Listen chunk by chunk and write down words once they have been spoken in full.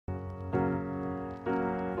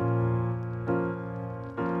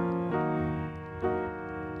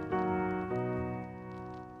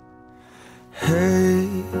Hey,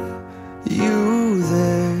 you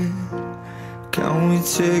there? Can we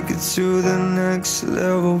take it to the next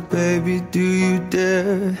level, baby? Do you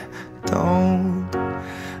dare? Don't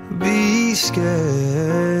be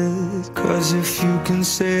scared, 'cause if you can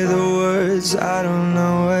say the words, I don't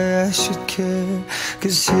know why I should care.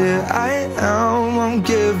 'Cause here I am, I'm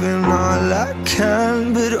giving all I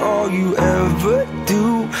can, but all you ever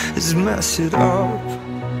do is mess it up.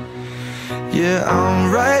 Yeah,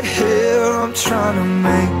 I'm right here, I'm trying to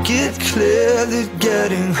make it clear that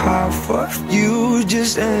getting half of you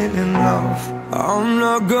just ain't enough. I'm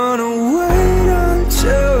not gonna wait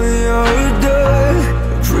until you're done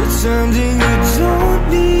pretending you don't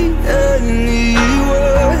need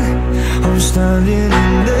anyone. I'm standing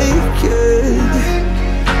naked,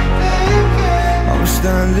 I'm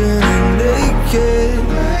standing naked.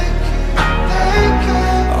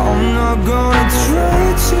 I'm not gonna try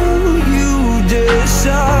till you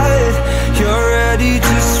decide you're ready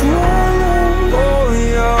to swallow all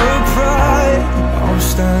your pride. I'm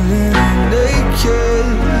standing naked,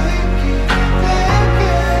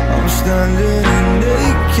 I'm standing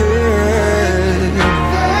naked.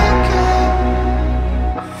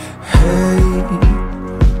 Hey,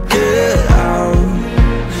 get out,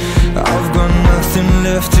 I've got nothing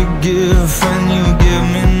left to give when you give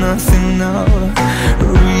me nothing now.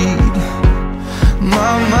 Read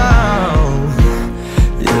my mouth.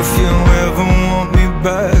 If you ever want me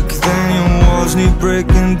back, then your walls need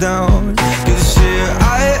breaking down. 'Cause here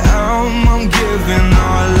I am, I'm giving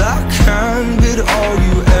all I can, but all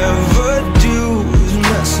you ever do is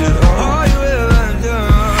mess it up. All you ever do.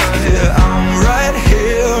 Yeah, I'm right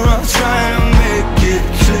here, I'm trying to make it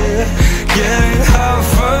clear. Getting half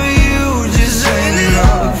of you just ain't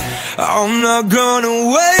enough. I'm not gonna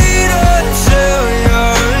wait until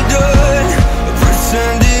you're done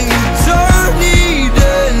pretending you don't need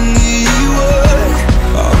anyone.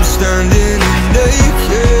 I'm standing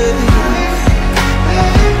naked,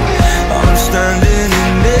 I'm standing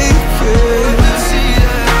naked.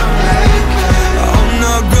 I'm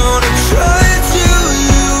not gonna try till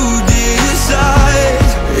you decide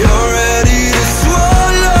you're ready to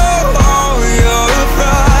swallow all your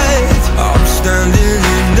pride. I'm standing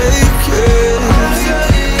naked,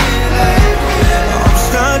 I'm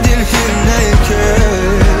standing here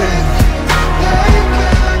naked.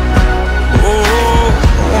 Oh,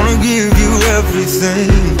 I wanna give you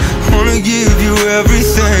everything, wanna give you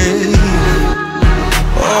everything.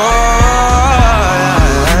 Oh,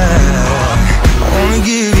 I wanna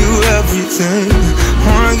give you everything,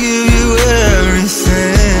 wanna give you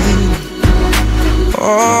everything.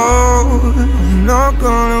 Oh, I'm not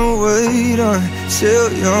gonna wait until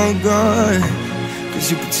you're gone, 'cause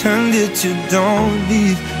you pretended you don't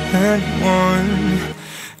need anyone.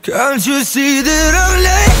 Can't you see that I'm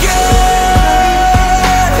naked?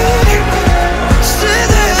 See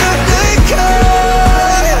that I'm naked.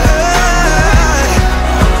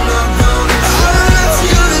 I'm not gonna let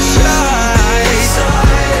you decide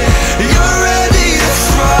you're ready to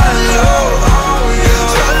swallow all your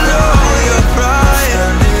pride.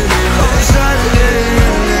 I'm standing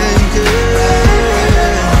naked,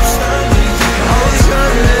 I'm standing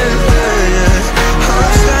naked,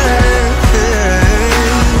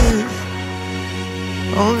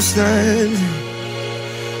 I'm standing,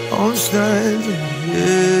 I'm standing,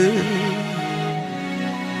 yeah.